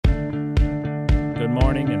Good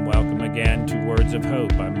morning and welcome again to Words of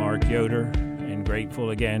Hope. I'm Mark Yoder and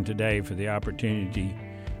grateful again today for the opportunity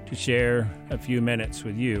to share a few minutes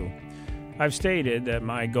with you. I've stated that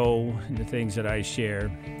my goal in the things that I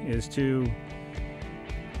share is to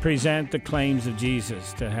present the claims of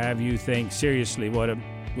Jesus, to have you think seriously what it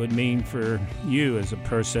would mean for you as a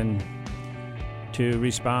person to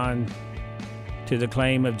respond to the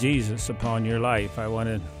claim of Jesus upon your life. I want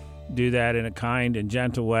to do that in a kind and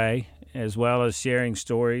gentle way, as well as sharing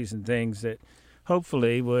stories and things that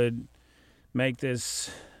hopefully would make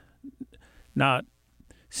this not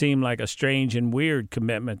seem like a strange and weird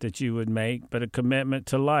commitment that you would make, but a commitment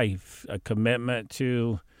to life, a commitment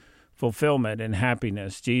to fulfillment and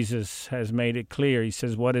happiness. Jesus has made it clear. He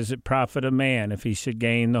says, what does it profit a man if he should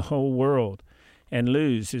gain the whole world and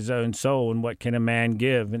lose his own soul? And what can a man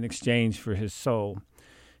give in exchange for his soul?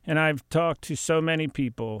 And I've talked to so many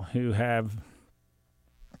people who have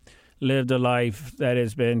lived a life that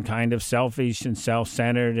has been kind of selfish and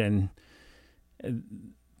self-centered and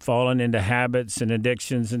fallen into habits and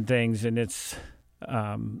addictions and things, and it's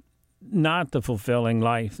not the fulfilling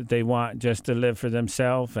life that they want, just to live for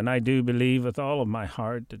themselves. And I do believe with all of my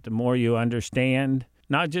heart that the more you understand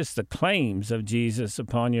not just the claims of Jesus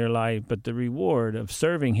upon your life, but the reward of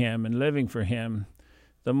serving him and living for him,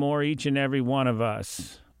 the more each and every one of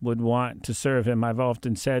us would want to serve him. I've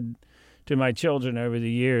often said to my children over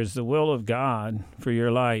the years, the will of God for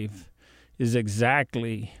your life is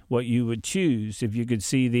exactly what you would choose if you could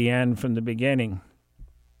see the end from the beginning.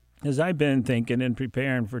 As I've been thinking and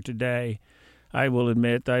preparing for today, I will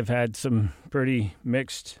admit I've had some pretty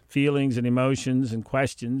mixed feelings and emotions and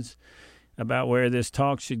questions about where this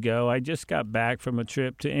talk should go. I just got back from a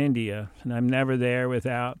trip to India, and I'm never there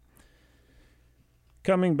without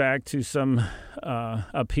coming back to some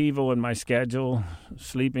upheaval in my schedule,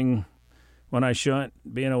 sleeping when I shouldn't,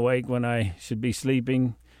 being awake when I should be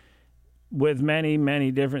sleeping, with many,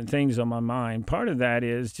 many different things on my mind. Part of that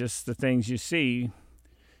is just the things you see.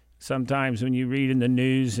 Sometimes when you read in the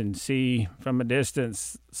news and see from a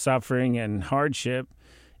distance suffering and hardship,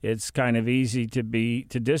 it's kind of easy to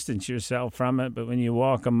distance yourself from it. But when you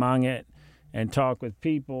walk among it and talk with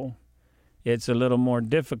people, it's a little more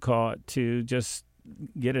difficult to just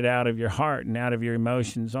get it out of your heart and out of your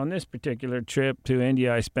emotions. On this particular trip to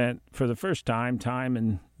India, I spent for the first time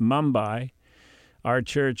in Mumbai. Our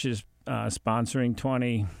church is sponsoring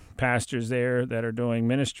 20 pastors there that are doing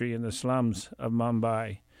ministry in the slums of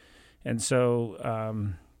Mumbai. And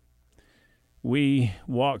so we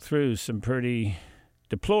walked through some pretty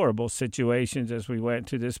deplorable situations as we went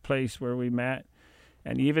to this place where we met.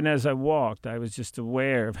 And even as I walked, I was just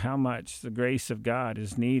aware of how much the grace of God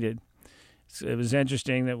is needed. It was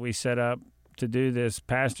interesting that we set up to do this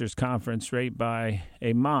pastors' conference right by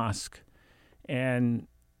a mosque. And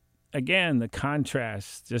again, the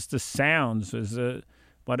contrast, just the sounds was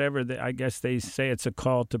I guess they say it's a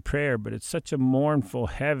call to prayer, but it's such a mournful,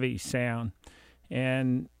 heavy sound.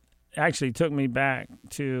 And actually took me back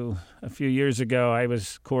to a few years ago. I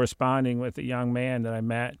was corresponding with a young man that I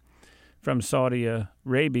met from Saudi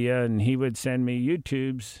Arabia, and he would send me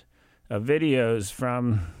YouTubes of videos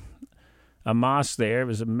from a mosque there. It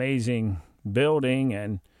was an amazing building,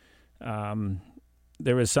 and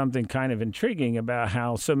there was something kind of intriguing about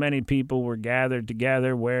how so many people were gathered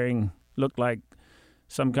together wearing, looked like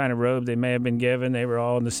some kind of robe they may have been given. They were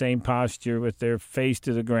all in the same posture with their face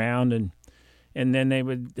to the ground, and then they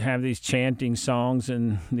would have these chanting songs,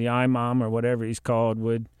 and the imam, or whatever he's called,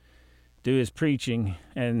 would do his preaching.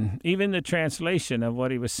 And even the translation of what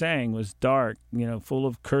he was saying was dark, full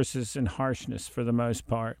of curses and harshness for the most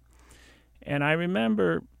part. And I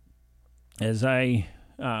remember as I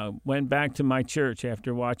went back to my church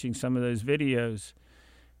after watching some of those videos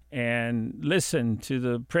and listened to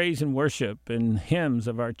the praise and worship and hymns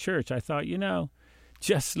of our church, I thought,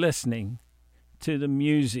 just listening to the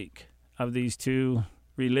music of these two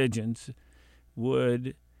religions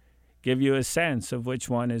would give you a sense of which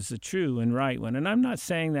one is the true and right one. And I'm not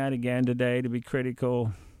saying that again today to be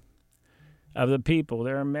critical of the people.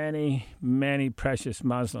 There are many, many precious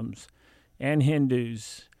Muslims and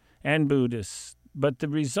Hindus and Buddhists, but the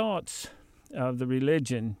results of the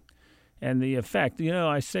religion and the effect,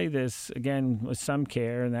 I say this again with some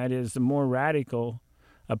care, and that is the more radical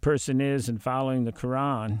a person is in following the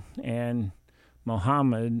Quran and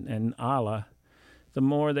Muhammad and Allah, the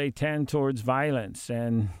more they tend towards violence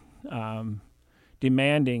and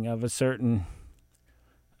demanding of a certain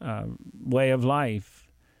way of life.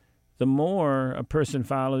 The more a person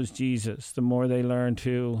follows Jesus, the more they learn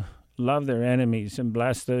to love their enemies and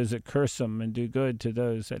bless those that curse them and do good to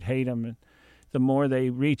those that hate them. And the more they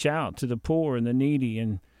reach out to the poor and the needy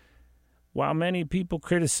and while many people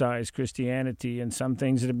criticize Christianity and some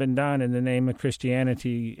things that have been done in the name of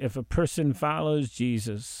Christianity, if a person follows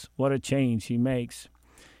Jesus, what a change he makes.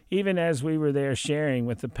 Even as we were there sharing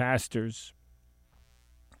with the pastors,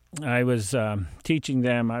 I was teaching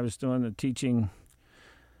them. I was doing the teaching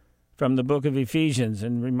from the book of Ephesians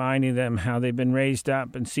and reminding them how they've been raised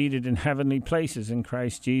up and seated in heavenly places in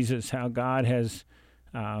Christ Jesus, how God has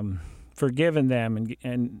forgiven them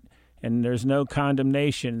and there's no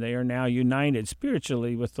condemnation. They are now united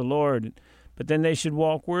spiritually with the Lord. But then they should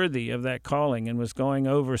walk worthy of that calling, and was going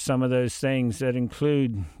over some of those things that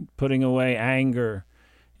include putting away anger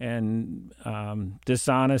and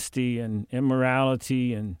dishonesty and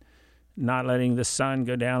immorality and not letting the sun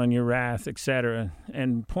go down on your wrath, etc.,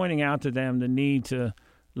 and pointing out to them the need to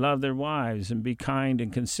love their wives and be kind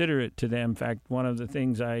and considerate to them. In fact, one of the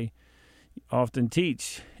things I often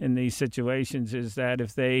teach in these situations is that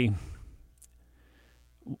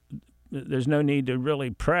there's no need to really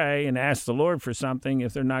pray and ask the Lord for something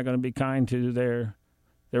if they're not going to be kind to their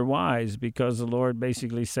wives, because the Lord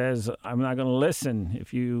basically says, I'm not going to listen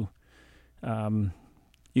if you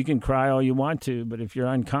can cry all you want to, but if you're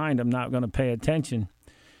unkind, I'm not going to pay attention.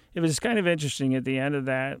 It was kind of interesting at the end of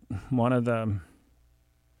that, one of the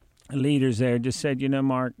leaders there just said,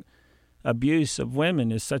 Mark, abuse of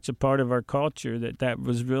women is such a part of our culture that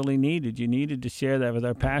was really needed. You needed to share that with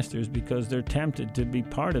our pastors because they're tempted to be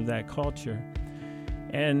part of that culture.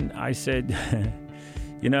 And I said,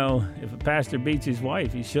 if a pastor beats his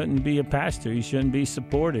wife, he shouldn't be a pastor. He shouldn't be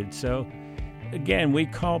supported. So, again, we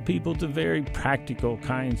call people to very practical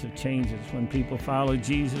kinds of changes. When people follow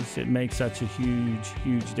Jesus, it makes such a huge,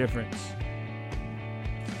 huge difference.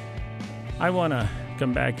 I want to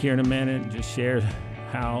come back here in a minute and just share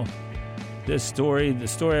how the story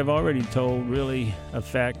I've already told, really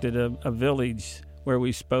affected a village where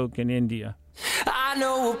we spoke in India. I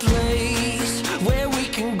know a place where we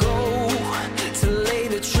can go to lay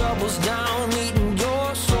the troubles down, eating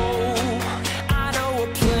your soul. I know a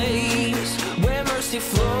place where mercy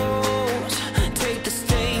flows, take the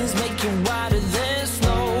stains, make you whiter than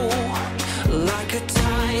snow. Like a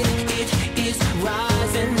tide, it is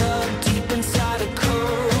rising up deep inside a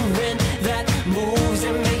current that moves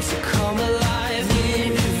and makes it come alive.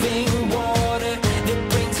 Living water that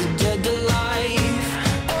brings the dead to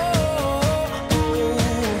life. Oh,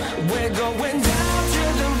 we're going down to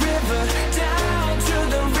the river, down to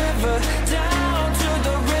the river, down to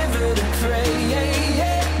the river to pray.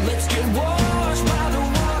 Let's get washed by the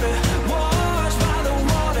water,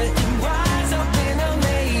 and rise up in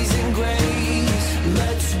amazing grace.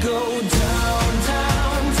 Let's go down,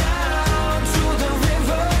 down, down to the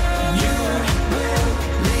river. You will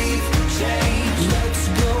leave change. Let's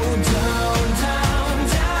go down, down,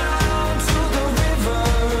 down to the river.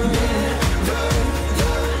 Never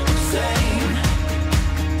the same.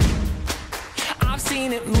 I've seen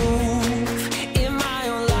it move in my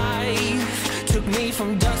own life. Took me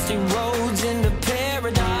from dusty roads into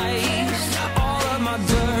paradise. All of my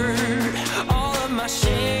dirt, all of my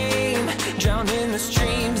shame, drowned in the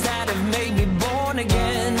streams that have made me born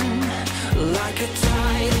again. Like a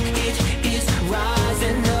tide, it is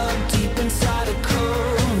rising up deep inside a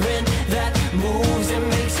current that moves and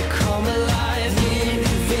makes it come alive.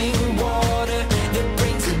 Living water that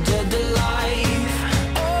brings the dead to life.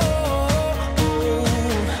 Oh,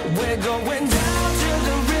 we're going down to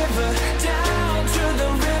the river, down to the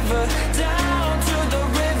river, down to the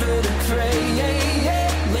river to pray.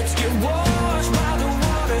 Let's get washed by the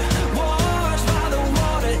water,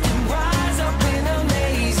 and rise up in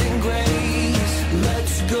amazing grace.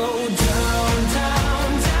 Let's go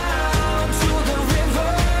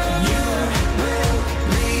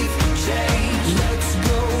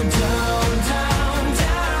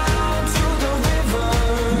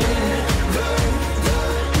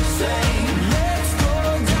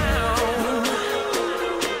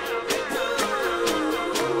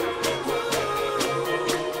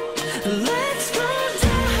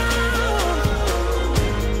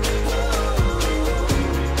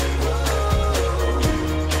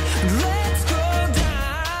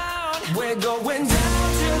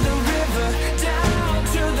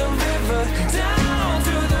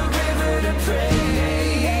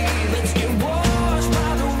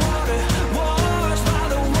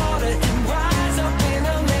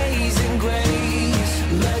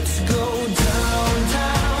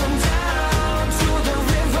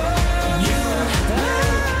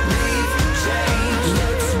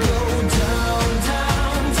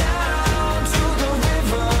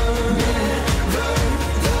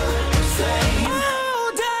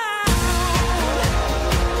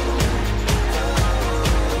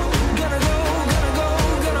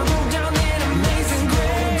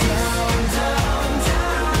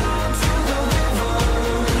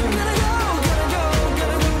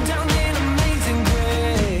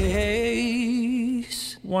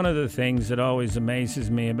one of the things that always amazes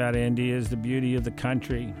me about India is the beauty of the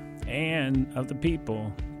country and of the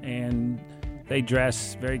people. And they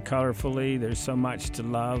dress very colorfully. There's so much to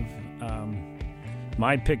love.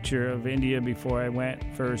 My picture of India before I went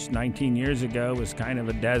first 19 years ago was kind of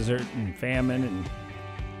a desert and famine and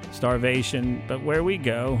starvation. But where we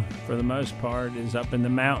go, for the most part, is up in the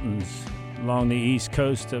mountains along the east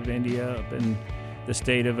coast of India, up in the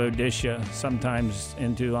state of Odisha, sometimes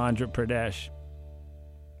into Andhra Pradesh.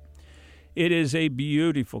 It is a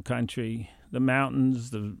beautiful country. The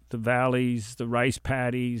mountains, the valleys, the rice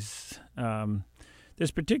paddies.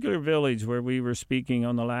 This particular village where we were speaking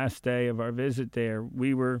on the last day of our visit there,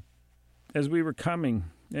 as we were coming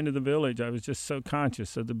into the village, I was just so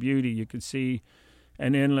conscious of the beauty. You could see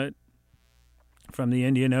an inlet from the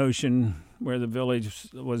Indian Ocean where the village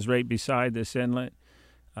was right beside this inlet.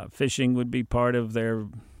 Fishing would be part of their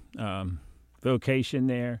vocation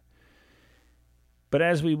there. But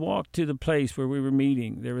as we walked to the place where we were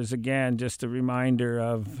meeting, there was again just a reminder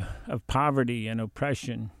of poverty and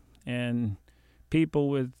oppression and people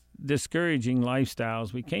with discouraging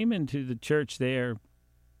lifestyles. We came into the church there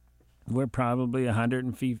where probably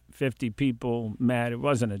 150 people met. It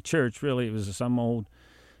wasn't a church, really. It was some old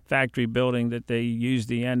factory building that they used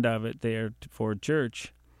the end of it there for a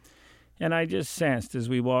church. And I just sensed as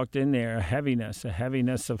we walked in there a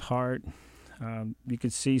heaviness of heart. You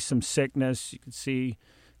could see some sickness. You could see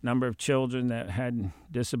a number of children that had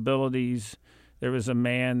disabilities. There was a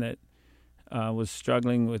man that was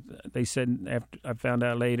struggling with, they said, after I found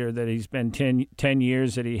out later, that he's been 10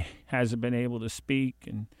 years that he hasn't been able to speak.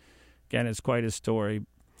 And again, it's quite a story.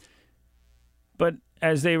 But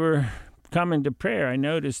as they were coming to prayer, I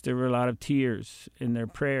noticed there were a lot of tears in their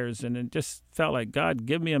prayers, and it just felt like, God,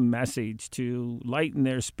 give me a message to lighten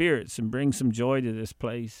their spirits and bring some joy to this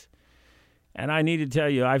place. And I need to tell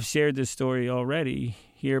you, I've shared this story already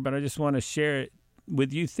here, but I just want to share it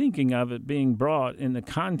with you, thinking of it being brought in the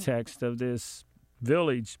context of this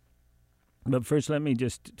village. But first, let me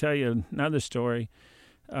just tell you another story.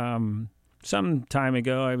 Some time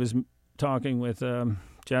ago, I was talking with a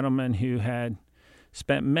gentleman who had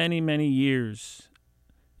spent many, many years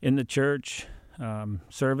in the church,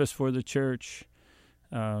 service for the church,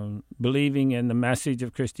 believing in the message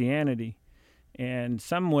of Christianity. And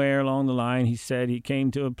somewhere along the line, he said he came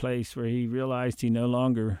to a place where he realized he no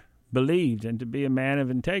longer believed. And to be a man of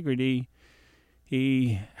integrity,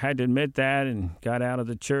 he had to admit that and got out of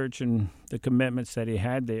the church and the commitments that he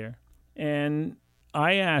had there. And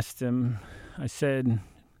I asked him, I said,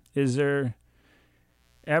 is there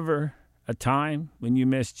ever a time when you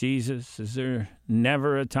miss Jesus? Is there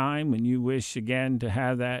never a time when you wish again to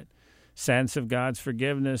have that sense of God's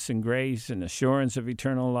forgiveness and grace and assurance of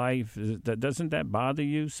eternal life? Doesn't that bother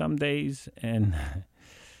you some days? And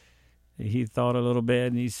he thought a little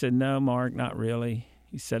bit, and he said, no, Mark, not really.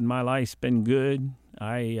 He said, my life's been good.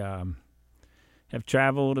 I have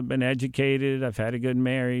traveled, I've been educated, I've had a good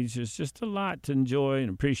marriage. There's just a lot to enjoy and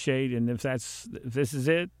appreciate, and if this is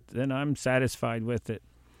it, then I'm satisfied with it.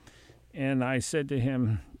 And I said to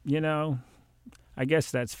him, I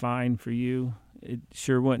guess that's fine for you. It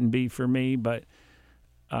sure wouldn't be for me, but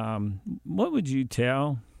what would you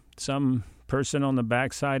tell some person on the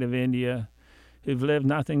backside of India who've lived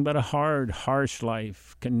nothing but a hard, harsh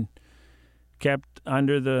life, kept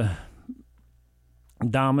under the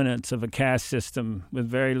dominance of a caste system with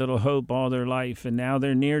very little hope all their life, and now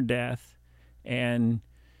they're near death, and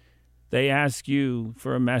they ask you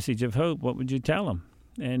for a message of hope? What would you tell them?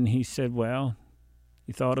 And he said, well,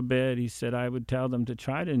 he thought a bit. He said, I would tell them to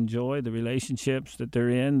try to enjoy the relationships that they're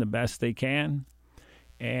in the best they can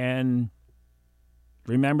and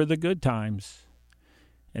remember the good times.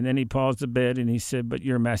 And then he paused a bit and he said, but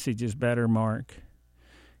your message is better, Mark.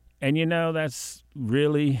 And that's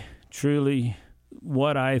really, truly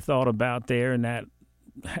what I thought about there in that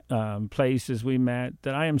place as we met,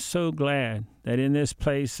 that I am so glad that in this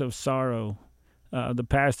place of sorrow, the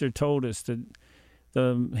pastor told us that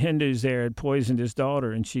the Hindus there had poisoned his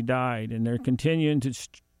daughter and she died, and they're continuing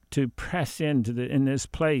to press in this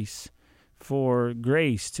place for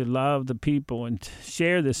grace to love the people and to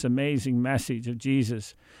share this amazing message of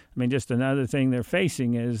Jesus. I mean, just another thing they're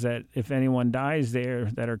facing is that if anyone dies there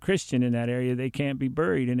that are Christian in that area, they can't be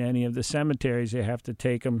buried in any of the cemeteries. They have to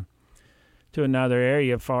take them to another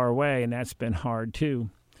area far away, and that's been hard too.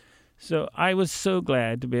 So I was so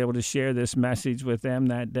glad to be able to share this message with them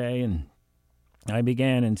that day, and I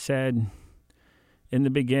began and said, in the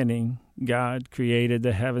beginning, God created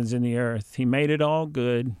the heavens and the earth. He made it all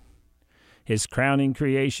good. His crowning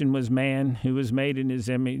creation was man, who was made in his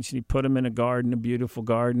image. He put him in a garden, a beautiful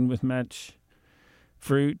garden with much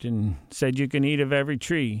fruit and said, "You can eat of every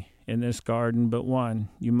tree in this garden but one.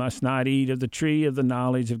 You must not eat of the tree of the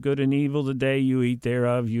knowledge of good and evil. The day you eat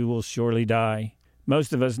thereof, you will surely die."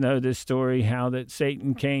 Most of us know this story, how that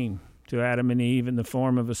Satan came to Adam and Eve in the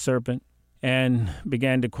form of a serpent and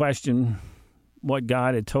began to question what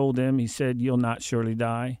God had told them. He said, "You'll not surely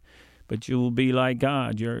die, but you will be like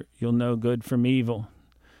God. You'll know good from evil."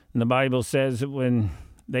 And the Bible says that when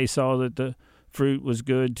they saw that the fruit was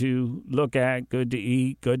good to look at, good to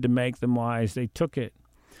eat, good to make them wise, they took it.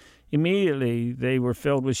 Immediately, they were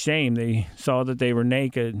filled with shame. They saw that they were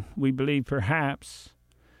naked. We believe perhaps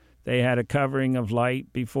they had a covering of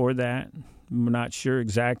light before that. We're not sure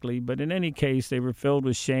exactly, but in any case, they were filled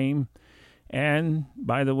with shame. And,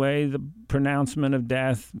 by the way, the pronouncement of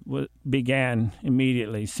death began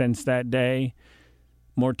immediately. Since that day,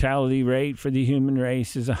 mortality rate for the human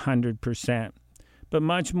race is 100%. But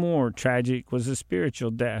much more tragic was the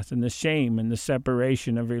spiritual death and the shame and the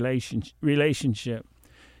separation of relationship.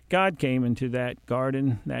 God came into that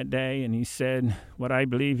garden that day, and he said what I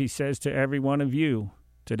believe he says to every one of you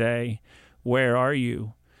today: where are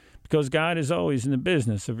you? Because God is always in the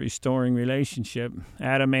business of restoring relationship.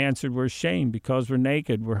 Adam answered, "We're ashamed because we're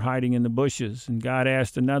naked. We're hiding in the bushes." And God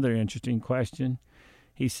asked another interesting question.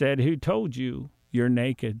 He said, "Who told you you're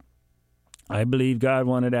naked?" I believe God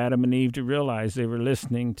wanted Adam and Eve to realize they were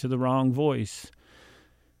listening to the wrong voice.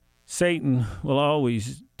 Satan will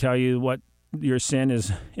always tell you what your sin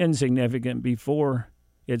is insignificant before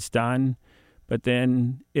it's done, but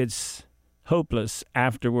then it's hopeless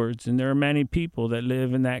afterwards. And there are many people that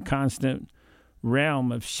live in that constant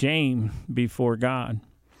realm of shame before God.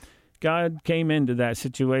 God came into that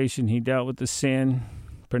situation. He dealt with the sin,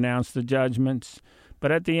 pronounced the judgments,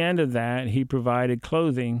 but at the end of that, he provided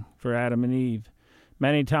clothing for Adam and Eve.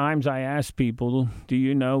 Many times I ask people, do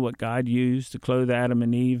you know what God used to clothe Adam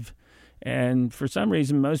and Eve? And for some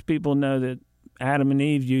reason, most people know that Adam and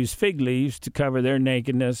Eve used fig leaves to cover their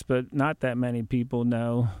nakedness, but not that many people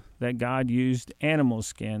know that God used animal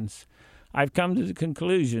skins. I've come to the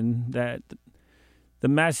conclusion that the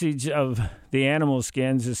message of the animal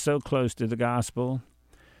skins is so close to the gospel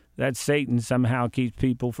that Satan somehow keeps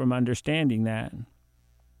people from understanding that.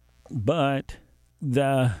 But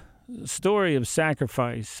the story of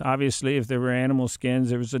sacrifice, obviously, if there were animal skins,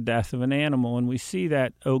 there was the death of an animal. And we see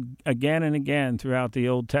that again and again throughout the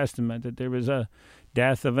Old Testament, that there was a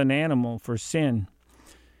death of an animal for sin.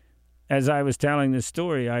 As I was telling this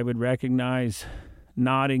story, I would recognize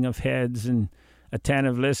nodding of heads and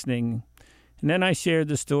attentive listening. And then I shared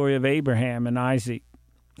the story of Abraham and Isaac,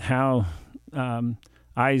 how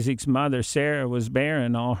Isaac's mother, Sarah, was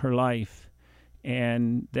barren all her life,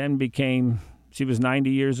 and then she was 90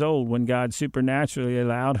 years old when God supernaturally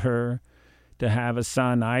allowed her to have a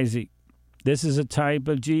son, Isaac. This is a type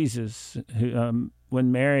of Jesus.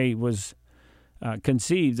 When Mary was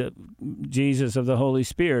conceived, of Jesus of the Holy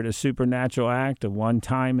Spirit, a supernatural act, a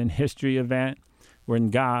one-time in history event when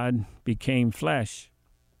God became flesh.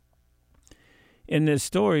 In this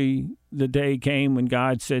story, the day came when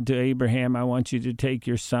God said to Abraham, "I want you to take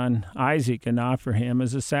your son Isaac and offer him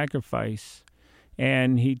as a sacrifice."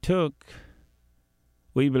 And he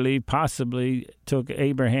we believe possibly took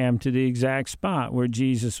Abraham to the exact spot where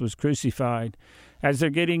Jesus was crucified. As they're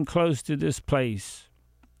getting close to this place,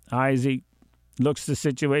 Isaac looks the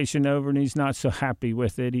situation over and he's not so happy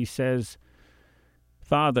with it. He says,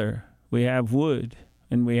 "Father, we have wood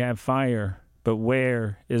and we have fire, but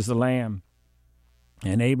where is the lamb?"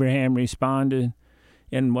 And Abraham responded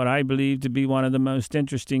in what I believe to be one of the most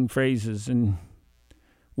interesting phrases in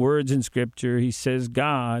words in Scripture. He says,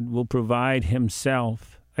 God will provide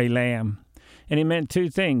himself a lamb. And he meant two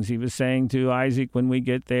things. He was saying to Isaac, when we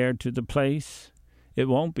get there to the place, it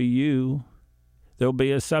won't be you. There'll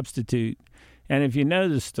be a substitute. And if you know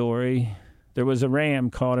the story, there was a ram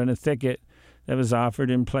caught in a thicket that was offered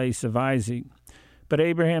in place of Isaac. But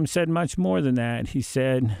Abraham said much more than that. He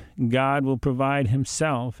said, God will provide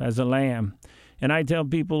himself as a lamb. And I tell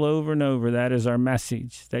people over and over, that is our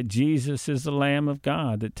message, that Jesus is the Lamb of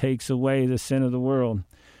God that takes away the sin of the world.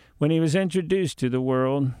 When he was introduced to the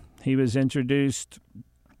world, he was introduced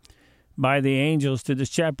by the angels to the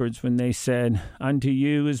shepherds when they said, Unto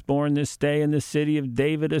you is born this day in the city of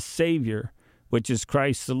David a Savior, which is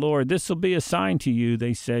Christ the Lord. This will be a sign to you,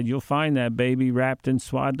 they said. You'll find that baby wrapped in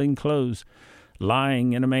swaddling clothes,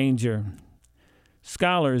 lying in a manger.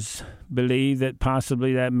 Scholars believe that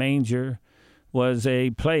possibly that manger was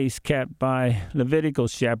a place kept by Levitical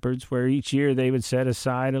shepherds where each year they would set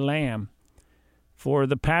aside a lamb for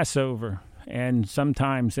the Passover. And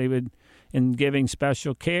sometimes they would, in giving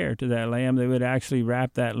special care to that lamb, they would actually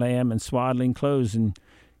wrap that lamb in swaddling clothes and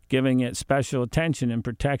giving it special attention and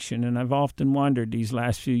protection. And I've often wondered these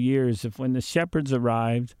last few years if when the shepherds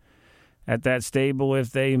arrived at that stable,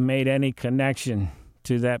 if they made any connection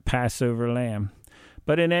to that Passover lamb.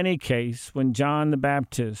 But in any case, when John the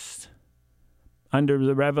Baptist, under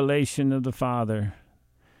the revelation of the Father,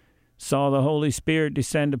 saw the Holy Spirit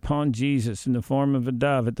descend upon Jesus in the form of a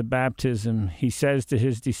dove at the baptism, he says to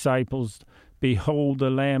his disciples, "Behold the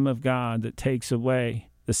Lamb of God that takes away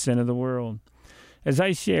the sin of the world." As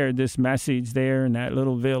I shared this message there in that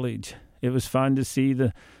little village, it was fun to see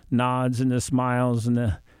the nods and the smiles and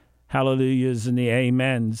the hallelujahs and the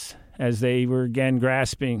amens as they were again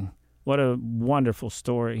grasping what a wonderful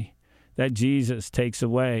story that Jesus takes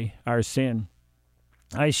away our sin.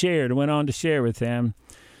 I went on to share with them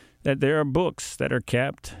that there are books that are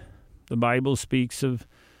kept. The Bible speaks of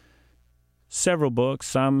several books,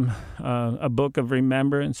 some a book of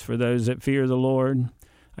remembrance for those that fear the Lord.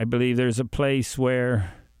 I believe there's a place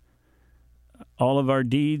where all of our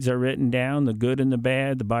deeds are written down, the good and the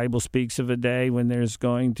bad. The Bible speaks of a day when there's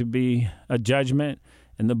going to be a judgment,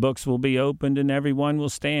 and the books will be opened, and everyone will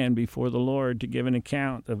stand before the Lord to give an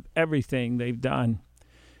account of everything they've done.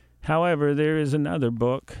 However, there is another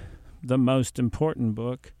book, the most important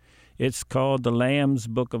book. It's called the Lamb's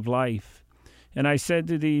Book of Life. And I said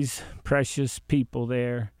to these precious people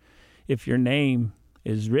there, if your name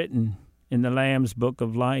is written in the Lamb's Book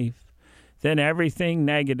of Life, then everything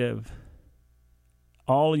negative,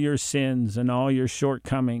 all your sins and all your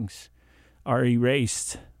shortcomings are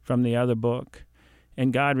erased from the other book.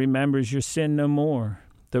 And God remembers your sin no more.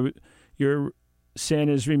 Your sin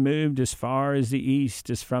is removed as far as the east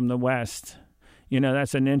is from the west. You know,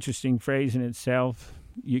 that's an interesting phrase in itself.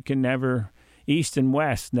 You can never, east and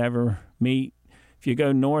west never meet. If you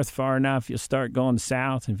go north far enough, you'll start going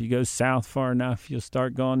south. If you go south far enough, you'll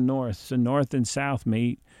start going north. So north and south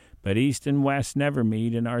meet, but east and west never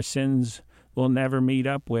meet, and our sins will never meet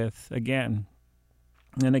up with again.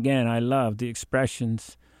 And again, I love the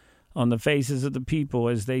expressions on the faces of the people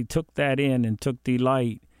as they took that in and took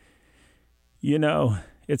delight. You know,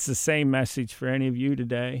 it's the same message for any of you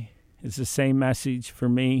today. It's the same message for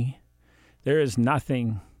me. There is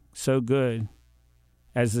nothing so good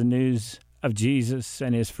as the news of Jesus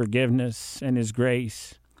and his forgiveness and his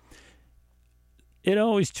grace. It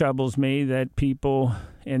always troubles me that people,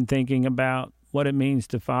 in thinking about what it means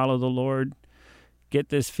to follow the Lord, get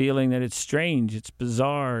this feeling that it's strange, it's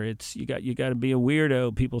bizarre, it's you got to be a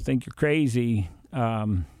weirdo. People think you're crazy.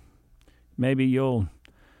 Maybe you'll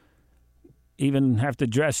even have to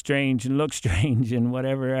dress strange and look strange and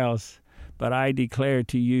whatever else. But I declare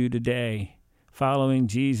to you today, following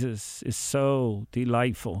Jesus is so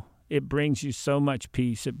delightful. It brings you so much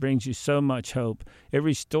peace. It brings you so much hope. It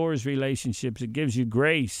restores relationships. It gives you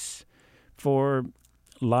grace for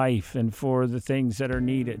life and for the things that are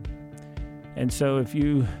needed. And so if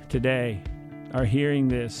you today are hearing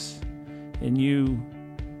this and you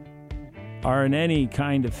are in any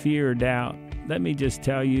kind of fear or doubt, let me just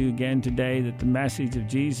tell you again today that the message of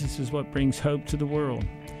Jesus is what brings hope to the world.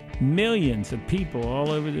 Millions of people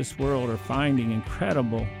all over this world are finding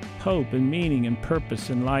incredible hope and meaning and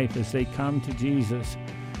purpose in life as they come to Jesus,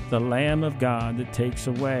 the Lamb of God that takes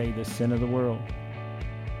away the sin of the world.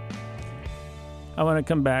 I want to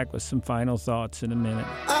come back with some final thoughts in a minute.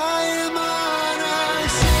 I am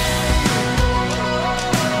unashamed.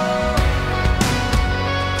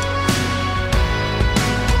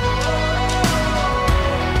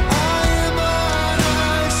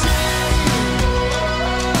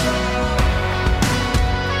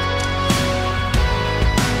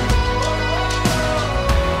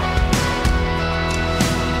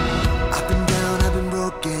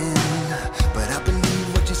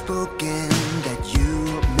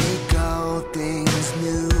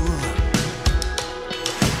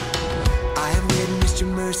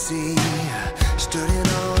 Stood in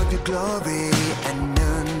all of your glory and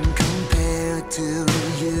none compared to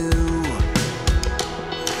you.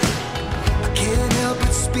 I can't help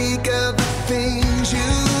but speak of the things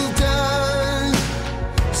you've done.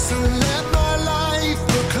 So let my life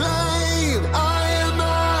proclaim I am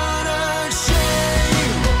unashamed.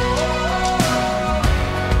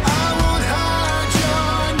 I won't hide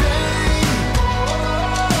your name.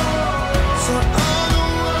 So all the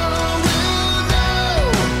world will know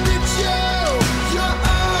that you're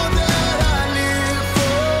all that I live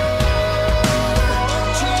for.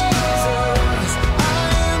 Jesus, I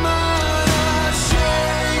am unashamed.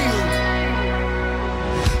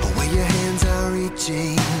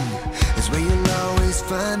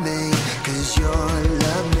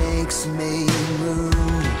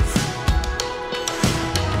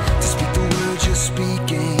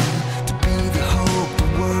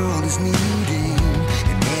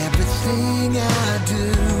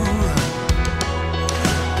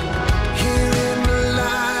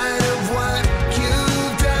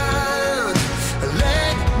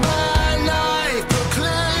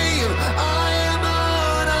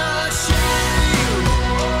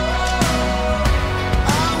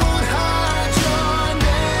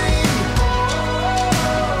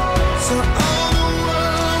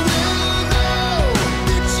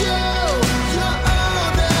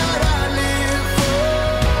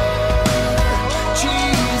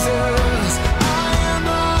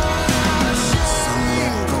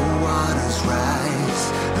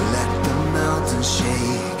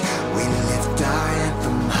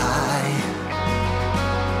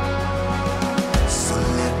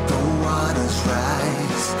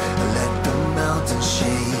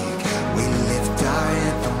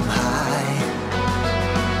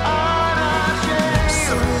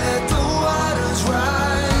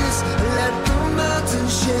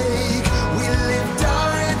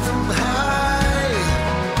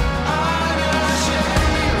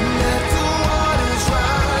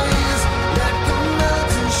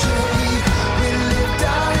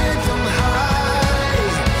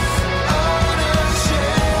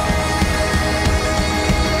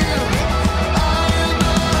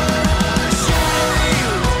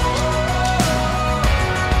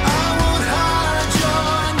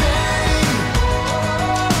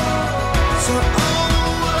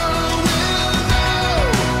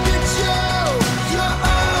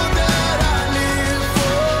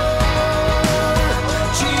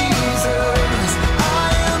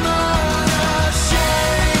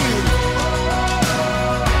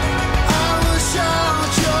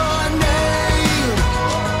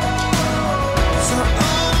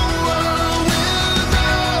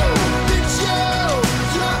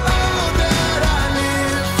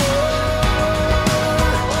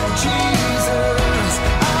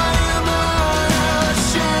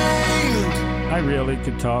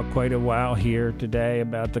 talk quite a while here today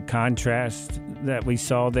about the contrast that we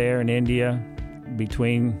saw there in India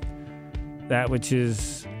between that which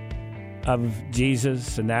is of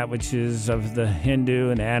Jesus and that which is of the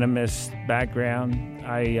Hindu and animist background.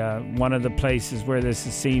 One of the places where this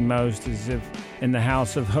is seen most is in the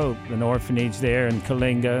House of Hope, an orphanage there in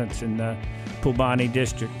Kalinga. It's in the Pulbani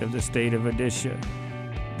district of the state of Odisha.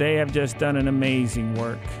 They have just done an amazing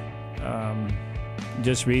work.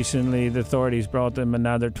 Just recently, the authorities brought them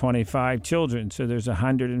another 25 children, so there's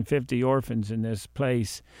 150 orphans in this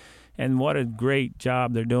place. And what a great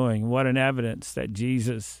job they're doing. What an evidence that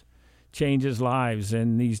Jesus changes lives.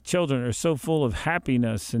 And these children are so full of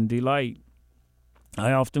happiness and delight.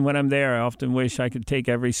 When I'm there, I often wish I could take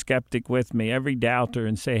every skeptic with me, every doubter,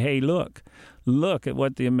 and say, hey, look at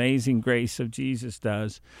what the amazing grace of Jesus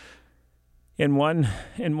does. In one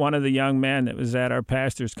of the young men that was at our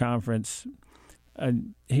pastor's conference,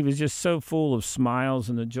 he was just so full of smiles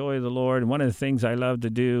and the joy of the Lord. And one of the things I love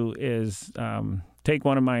to do is take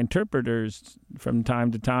one of my interpreters from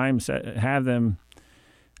time to time, have them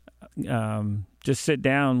just sit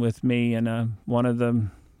down with me and one of the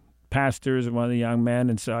pastors or one of the young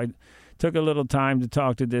men. And so I took a little time to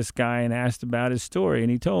talk to this guy and asked about his story.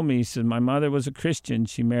 And he told me, he said, my mother was a Christian.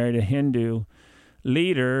 She married a Hindu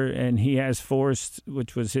leader, and he has forced,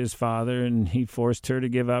 which was his father, and he forced her to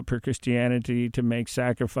give up her Christianity to make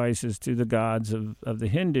sacrifices to the gods of the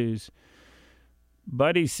Hindus.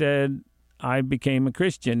 But he said, I became a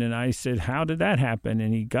Christian. And I said, how did that happen?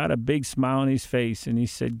 And he got a big smile on his face, and he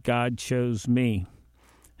said, God chose me.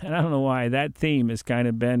 And I don't know why that theme has kind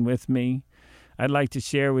of been with me. I'd like to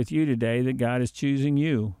share with you today that God is choosing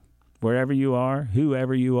you. Wherever you are,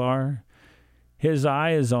 whoever you are, His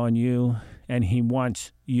eye is on you, and He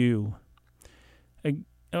wants you.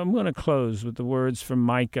 I'm going to close with the words from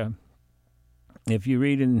Micah. If you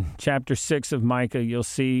read in chapter 6 of Micah, you'll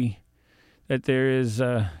see that there is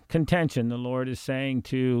contention. The Lord is saying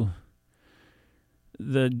to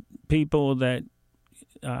the people that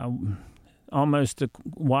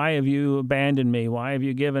why have you abandoned me? Why have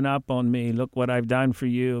you given up on me? Look what I've done for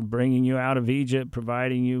you, bringing you out of Egypt,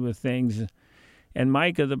 providing you with things. And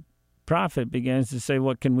Micah, the prophet, begins to say,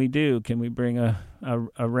 what can we do? Can we bring a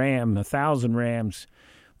ram, 1,000 rams?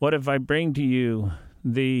 What if I bring to you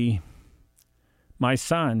my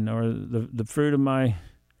son, or the fruit of my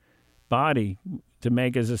body, to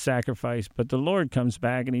make as a sacrifice? But the Lord comes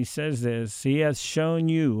back and He says this, He hath shown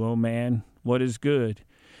you, O man, what is good,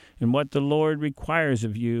 and what the Lord requires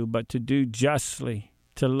of you, but to do justly,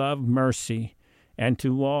 to love mercy, and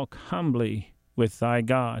to walk humbly with thy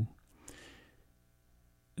God.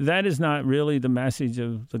 That is not really the message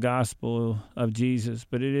of the gospel of Jesus,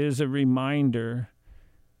 but it is a reminder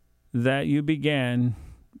that you began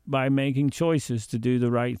by making choices to do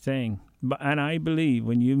the right thing. And I believe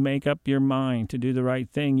when you make up your mind to do the right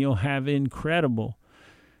thing, you'll have incredible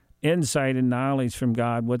insight and knowledge from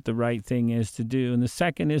God what the right thing is to do. And the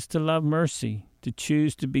second is to love mercy, to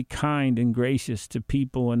choose to be kind and gracious to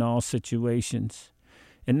people in all situations.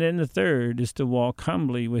 And then the third is to walk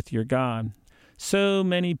humbly with your God. So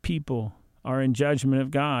many people are in judgment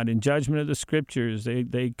of God, in judgment of the Scriptures.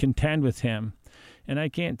 They contend with Him. And I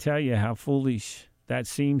can't tell you how foolish that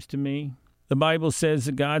seems to me. The Bible says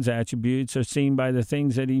that God's attributes are seen by the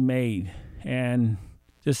things that He made. And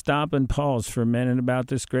just stop and pause for a minute about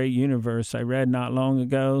this great universe. I read not long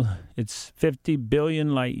ago, it's 50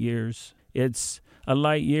 billion light years. A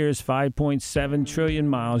light year is 5.7 trillion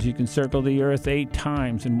miles. You can circle the Earth 8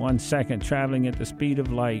 times in 1 second, traveling at the speed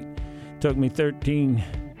of light. It took me 13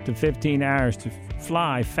 to 15 hours to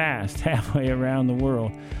fly fast halfway around the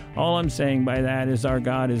world. All I'm saying by that is our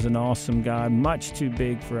God is an awesome God, much too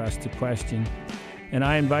big for us to question. And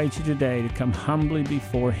I invite you today to come humbly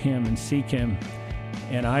before Him and seek Him.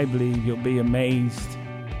 And I believe you'll be amazed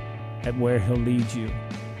at where He'll lead you.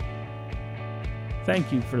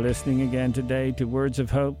 Thank you for listening again today to Words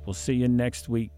of Hope. We'll see you next week.